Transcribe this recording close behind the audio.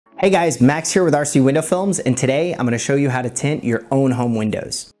Hey guys, Max here with RC Window Films, and today I'm going to show you how to tint your own home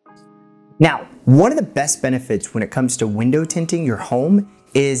windows. Now, one of the best benefits when it comes to window tinting your home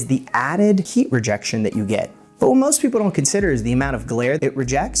is the added heat rejection that you get. But what most people don't consider is the amount of glare it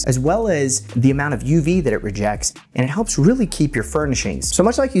rejects, as well as the amount of UV that it rejects, and it helps really keep your furnishings. So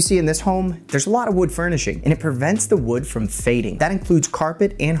much like you see in this home, there's a lot of wood furnishing, and it prevents the wood from fading. That includes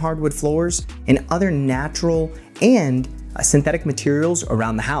carpet and hardwood floors, and other natural and synthetic materials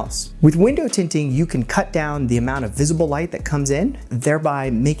around the house. With window tinting, you can cut down the amount of visible light that comes in, thereby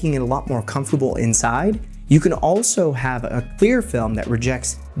making it a lot more comfortable inside. You can also have a clear film that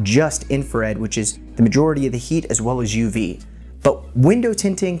rejects just infrared, which is the majority of the heat, as well as UV. But window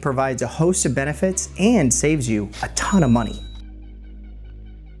tinting provides a host of benefits and saves you a ton of money.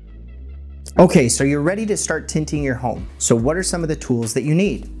 Okay, so you're ready to start tinting your home. So what are some of the tools that you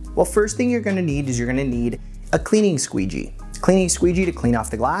need? Well, first thing you're gonna need is you're gonna need a cleaning squeegee. Cleaning squeegee to clean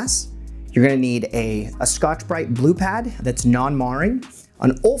off the glass. You're gonna need a Scotch-Brite blue pad that's non-marring,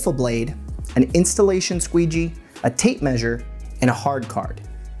 an Olfa blade, an installation squeegee, a tape measure, and a hard card.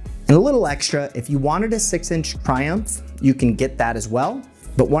 And a little extra, if you wanted a 6-inch Triumph, you can get that as well.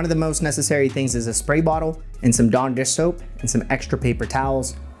 But one of the most necessary things is a spray bottle and some Dawn dish soap and some extra paper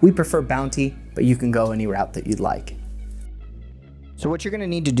towels. We prefer Bounty, but you can go any route that you'd like. So what you're gonna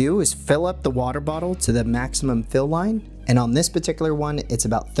need to do is fill up the water bottle to the maximum fill line. And on this particular one, it's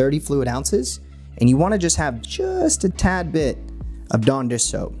about 30 fluid ounces. And you wanna just have just a tad bit of Dawn dish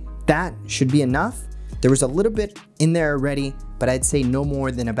soap. That should be enough. There was a little bit in there already, but I'd say no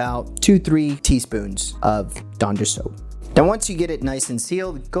more than about 2-3 teaspoons of Dawn dish soap. Then once you get it nice and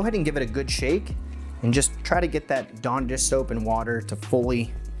sealed, go ahead and give it a good shake and just try to get that Dawn dish soap and water to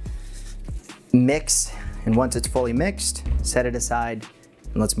fully mix. And once it's fully mixed, set it aside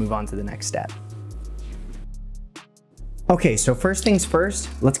and let's move on to the next step. Okay, so first things first,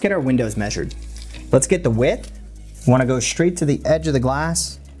 let's get our windows measured. Let's get the width. We wanna go straight to the edge of the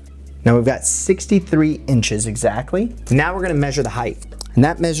glass. Now we've got 63 inches exactly. Now we're gonna measure the height, and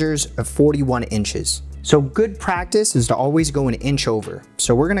that measures 41 inches. So good practice is to always go an inch over.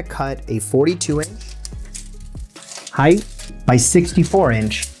 So we're gonna cut a 42-inch height by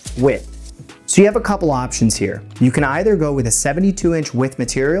 64-inch width. So you have a couple options here. You can either go with a 72-inch width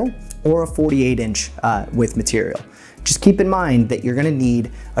material or a 48-inch width material. Just keep in mind that you're gonna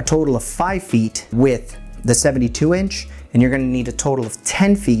need a total of 5 feet with the 72-inch, and you're gonna need a total of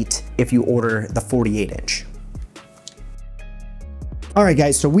 10 feet if you order the 48-inch. All right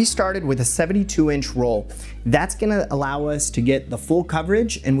guys, so we started with a 72-inch roll. That's gonna allow us to get the full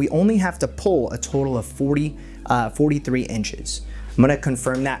coverage, and we only have to pull a total of 43 inches. I'm gonna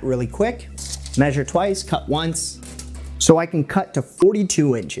confirm that really quick. Measure twice, cut once. So I can cut to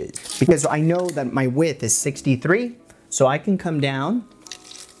 42 inches because I know that my width is 63. So I can come down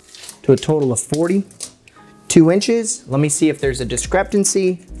to a total of 42 inches. Let me see if there's a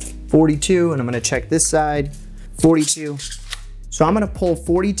discrepancy. 42, and I'm gonna check this side, 42. So I'm gonna pull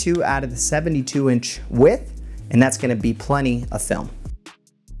 42 out of the 72-inch width, and that's gonna be plenty of film.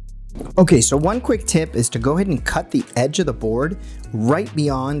 Okay, so one quick tip is to go ahead and cut the edge of the board right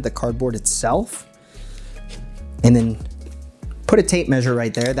beyond the cardboard itself, and then put a tape measure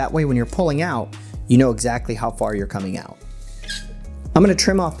right there. That way when you're pulling out, you know exactly how far you're coming out. I'm gonna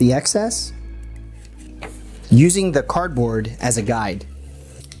trim off the excess using the cardboard as a guide.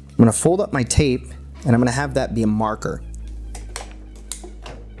 I'm gonna fold up my tape, and I'm gonna have that be a marker.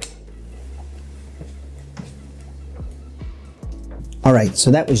 All right, so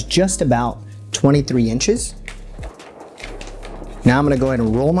that was just about 23 inches. Now I'm gonna go ahead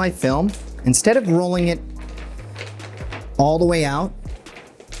and roll my film. Instead of rolling it all the way out,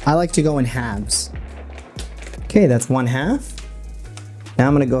 I like to go in halves. Okay, that's 1/2. Now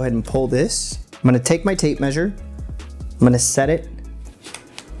I'm gonna go ahead and pull this. I'm gonna take my tape measure. I'm gonna set it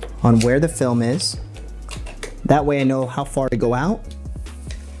on where the film is. That way I know how far to go out.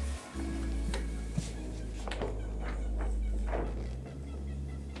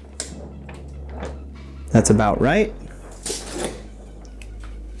 That's about right.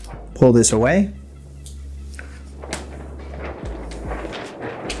 Pull this away.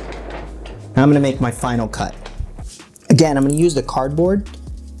 Now I'm gonna make my final cut. Again, I'm gonna use the cardboard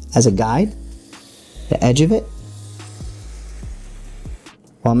as a guide, the edge of it,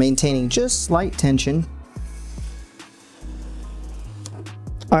 while maintaining just slight tension.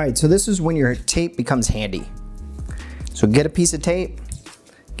 All right, so this is when your tape becomes handy. So get a piece of tape,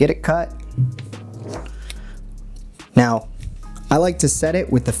 get it cut. Now, I like to set it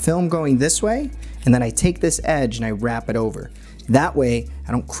with the film going this way, and then I take this edge and I wrap it over. That way,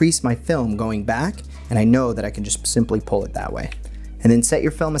 I don't crease my film going back, and I know that I can just simply pull it that way. and then set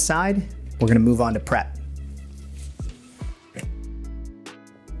your film aside. We're gonna move on to prep.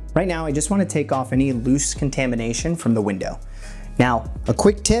 Right now, I just wanna take off any loose contamination from the window. Now, a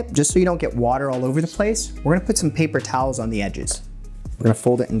quick tip, just so you don't get water all over the place, we're gonna put some paper towels on the edges. We're gonna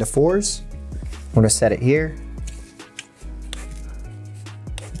fold it into 4s. We're gonna set it here.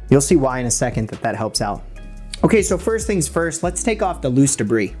 You'll see why in a second that helps out. Okay, so first things first, let's take off the loose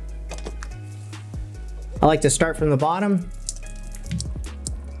debris. I like to start from the bottom.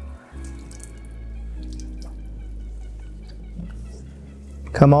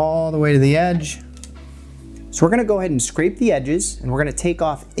 Come all the way to the edge. So we're gonna go ahead and scrape the edges, and we're gonna take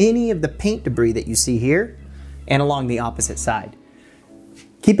off any of the paint debris that you see here and along the opposite side.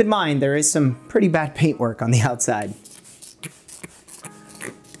 Keep in mind, there is some pretty bad paint work on the outside.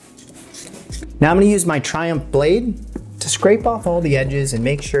 Now I'm gonna use my Triumph blade to scrape off all the edges and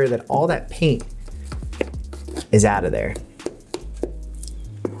make sure that all that paint is out of there.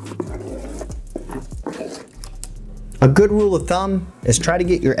 A good rule of thumb is try to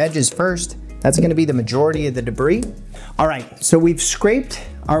get your edges first. That's gonna be the majority of the debris. All right, so we've scraped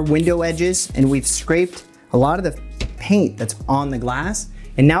our window edges and we've scraped a lot of the paint that's on the glass.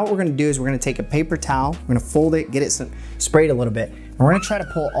 And now what we're gonna do is we're gonna take a paper towel, we're gonna fold it, get it sprayed a little bit, and we're gonna try to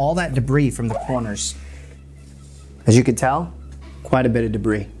pull all that debris from the corners. As you can tell, quite a bit of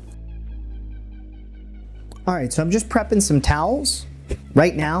debris. All right, so I'm just prepping some towels.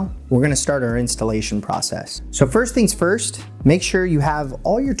 Right now, we're gonna start our installation process. So first things first, make sure you have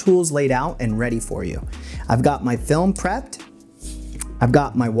all your tools laid out and ready for you. I've got my film prepped, I've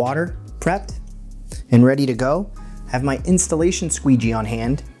got my water prepped and ready to go. I have my installation squeegee on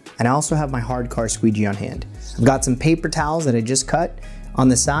hand, and I also have my hard car squeegee on hand. I've got some paper towels that I just cut on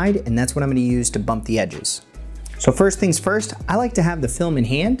the side, and that's what I'm gonna use to bump the edges. So first things first, I like to have the film in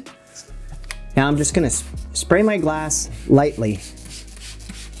hand. Now I'm just gonna spray my glass lightly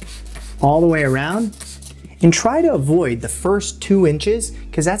all the way around, and try to avoid the first 2 inches,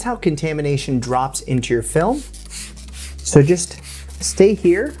 because that's how contamination drops into your film. So just stay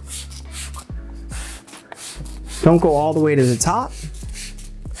here. Don't go all the way to the top.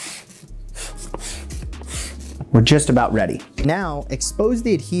 We're just about ready. Now expose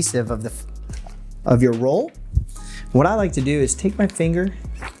the adhesive of your roll. What I like to do is take my finger,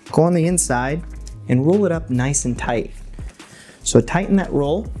 go on the inside, and roll it up nice and tight. So tighten that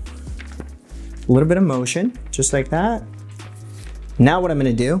roll. A little bit of motion, just like that. Now what I'm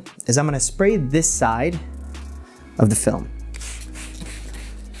gonna do is I'm gonna spray this side of the film.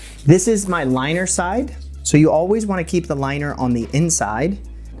 This is my liner side, so you always wanna keep the liner on the inside.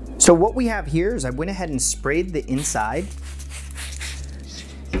 So what we have here is I went ahead and sprayed the inside.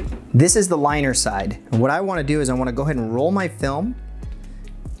 This is the liner side. And what I wanna do is I wanna go ahead and roll my film,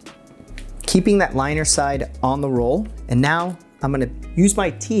 keeping that liner side on the roll. And now I'm gonna use my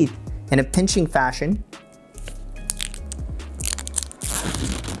teeth in a pinching fashion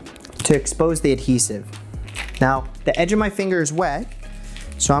to expose the adhesive. Now, the edge of my finger is wet,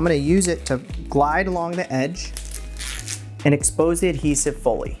 so I'm gonna use it to glide along the edge and expose the adhesive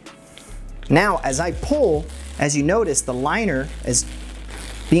fully. Now, as I pull, as you notice, the liner is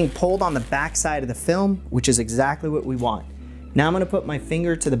being pulled on the back side of the film, which is exactly what we want. Now I'm gonna put my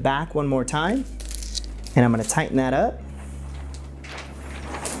finger to the back one more time, and I'm gonna tighten that up.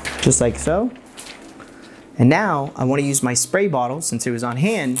 Just like so. And now I want to use my spray bottle since it was on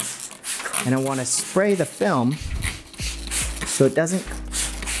hand, and I want to spray the film so it doesn't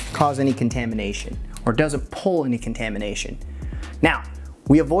cause any contamination or doesn't pull any contamination. Now,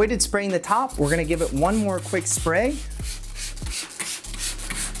 we avoided spraying the top. We're going to give it one more quick spray.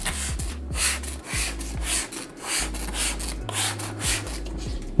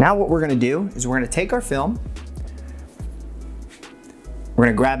 Now what we're going to do is we're going to take our film, we're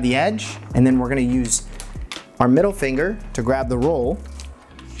gonna grab the edge, and then we're gonna use our middle finger to grab the roll.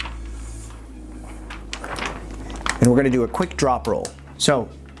 And we're gonna do a quick drop roll. So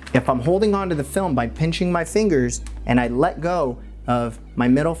if I'm holding onto the film by pinching my fingers and I let go of my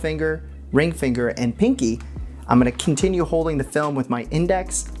middle finger, ring finger, and pinky, I'm gonna continue holding the film with my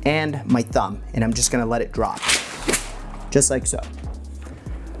index and my thumb, and I'm just gonna let it drop, just like so.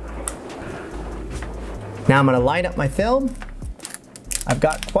 Now I'm gonna line up my film. I've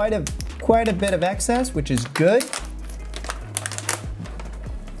got quite a bit of excess, which is good.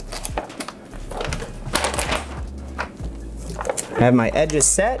 I have my edges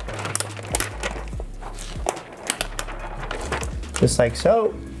set, just like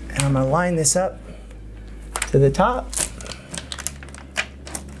so, and I'm gonna line this up to the top,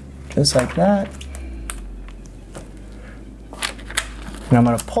 just like that. And I'm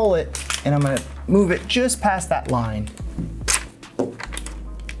gonna pull it, and I'm gonna move it just past that line.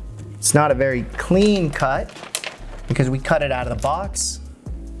 It's not a very clean cut because we cut it out of the box.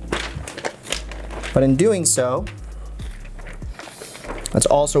 But in doing so, that's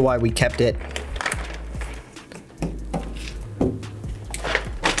also why we kept it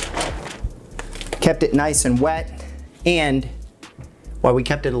nice and wet, and why we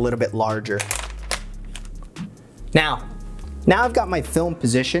kept it a little bit larger. Now I've got my film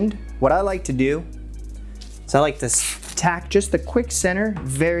positioned. What I like to do is I like to tack just the quick center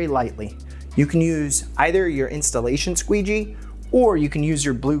very lightly. You can use either your installation squeegee or you can use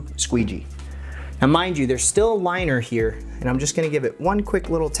your blue squeegee. Now mind you, there's still a liner here, and I'm just gonna give it one quick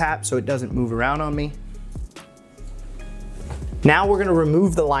little tap so it doesn't move around on me. Now we're gonna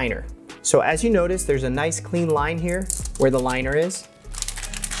remove the liner. So as you notice, there's a nice clean line here where the liner is.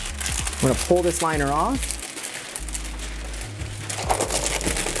 I'm gonna pull this liner off.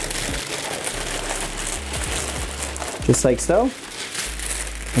 Just like so.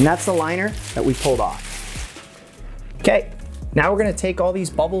 And that's the liner that we pulled off. Okay, now we're gonna take all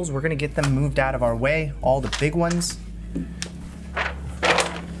these bubbles, we're gonna get them moved out of our way, all the big ones.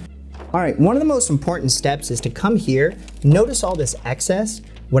 All right, one of the most important steps is to come here, notice all this excess.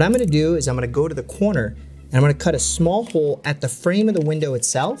 What I'm gonna do is I'm gonna go to the corner and I'm gonna cut a small hole at the frame of the window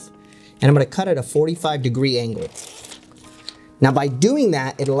itself, and I'm gonna cut at a 45-degree angle. Now by doing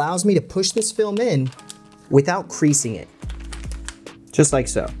that, it allows me to push this film in without creasing it, just like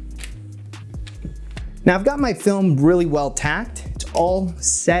so. Now I've got my film really well tacked. It's all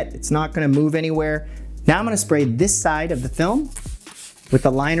set, it's not gonna move anywhere. Now I'm gonna spray this side of the film with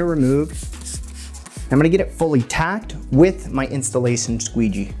the liner removed. I'm gonna get it fully tacked with my installation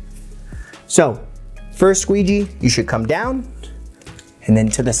squeegee. So, first squeegee, you should come down and then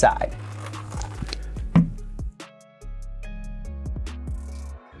to the side.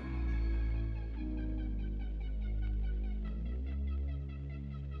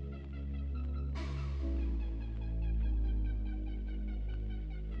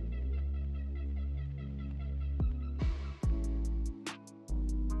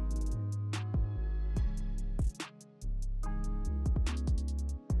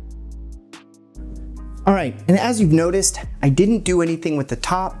 All right, and as you've noticed, I didn't do anything with the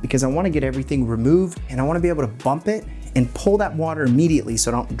top because I want to get everything removed and I want to be able to bump it and pull that water immediately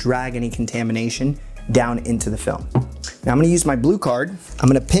so I don't drag any contamination down into the film. Now I'm going to use my blue card. I'm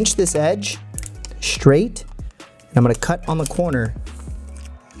going to pinch this edge straight and I'm going to cut on the corner,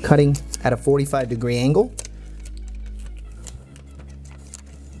 cutting at a 45-degree angle.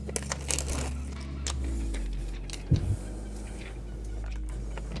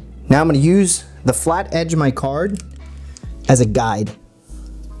 Now I'm going to use the flat edge of my card as a guide.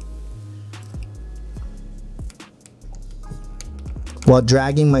 While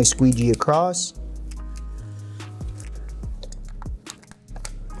dragging my squeegee across.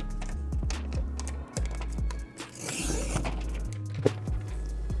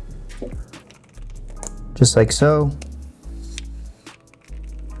 Just like so.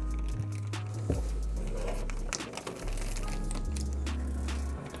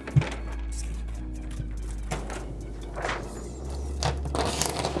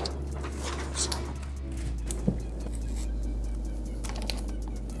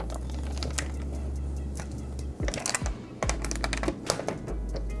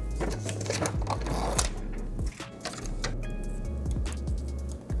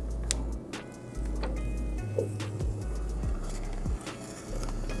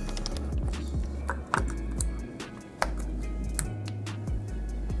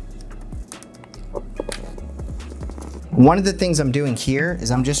 One of the things I'm doing here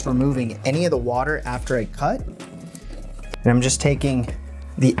is I'm just removing any of the water after I cut. And I'm just taking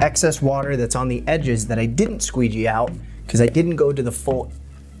the excess water that's on the edges that I didn't squeegee out because I didn't go to the full,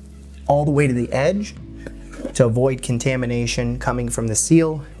 all the way to the edge to avoid contamination coming from the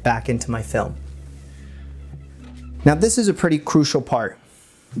seal back into my film. Now this is a pretty crucial part.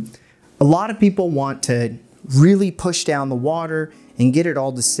 A lot of people want to really push down the water and get it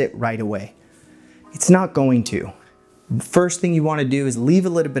all to sit right away. It's not going to. First thing you want to do is leave a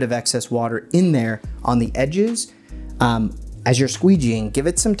little bit of excess water in there on the edges as you're squeegeeing. Give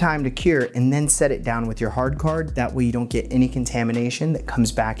it some time to cure and then set it down with your hard card. That way you don't get any contamination that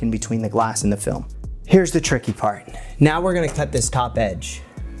comes back in between the glass and the film. Here's the tricky part. Now we're going to cut this top edge.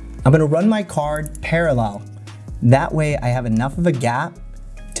 I'm going to run my card parallel. That way I have enough of a gap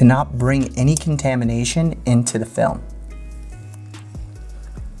to not bring any contamination into the film.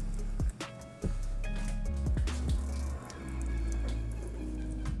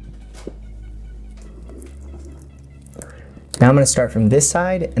 Now I'm going to start from this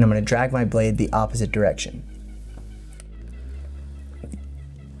side and I'm going to drag my blade the opposite direction.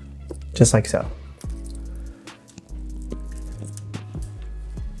 just like so.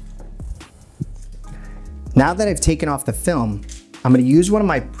 Now that I've taken off the film, I'm gonna use one of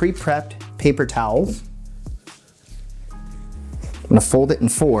my pre-prepped paper towels. I'm gonna fold it in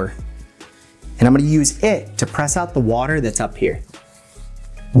 4, and I'm gonna use it to press out the water that's up here.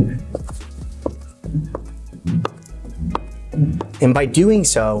 And by doing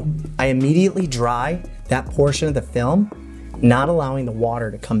so, I immediately dry that portion of the film, not allowing the water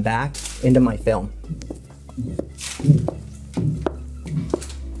to come back into my film.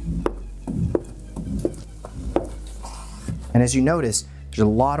 And as you notice, there's a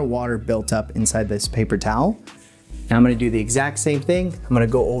lot of water built up inside this paper towel. Now I'm gonna do the exact same thing. I'm gonna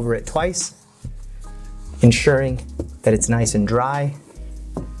go over it twice, ensuring that it's nice and dry.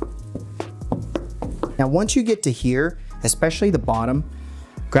 Now once you get to here, especially the bottom,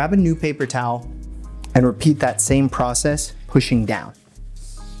 grab a new paper towel and repeat that same process, pushing down.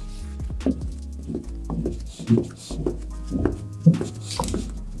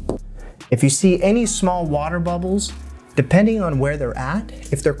 If you see any small water bubbles, depending on where they're at,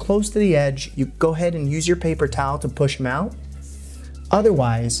 if they're close to the edge, you go ahead and use your paper towel to push them out.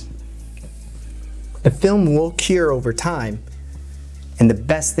 Otherwise, the film will cure over time. And the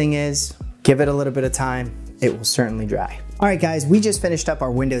best thing is, give it a little bit of time, it will certainly dry. All right guys, we just finished up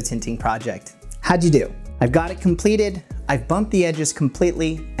our window tinting project. How'd you do? I've got it completed, I've bumped the edges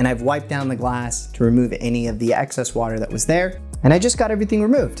completely, and I've wiped down the glass to remove any of the excess water that was there. And I just got everything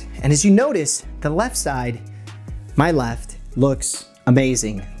removed. And as you notice, the left side, my left, looks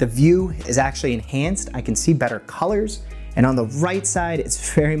amazing. The view is actually enhanced. I can see better colors. And on the right side,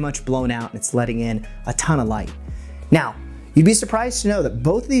 it's very much blown out and it's letting in a ton of light. Now, you'd be surprised to know that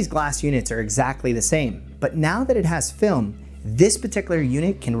both of these glass units are exactly the same. But now that it has film, this particular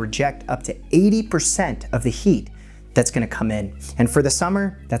unit can reject up to 80% of the heat that's gonna come in. And for the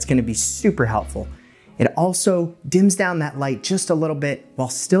summer, that's gonna be super helpful. It also dims down that light just a little bit while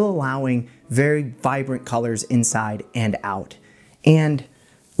still allowing very vibrant colors inside and out. And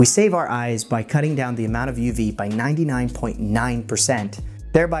we save our eyes by cutting down the amount of UV by 99.9%,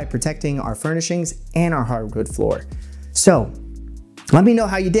 thereby protecting our furnishings and our hardwood floor. So let me know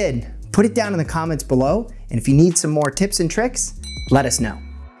how you did. Put it down in the comments below, and if you need some more tips and tricks, let us know.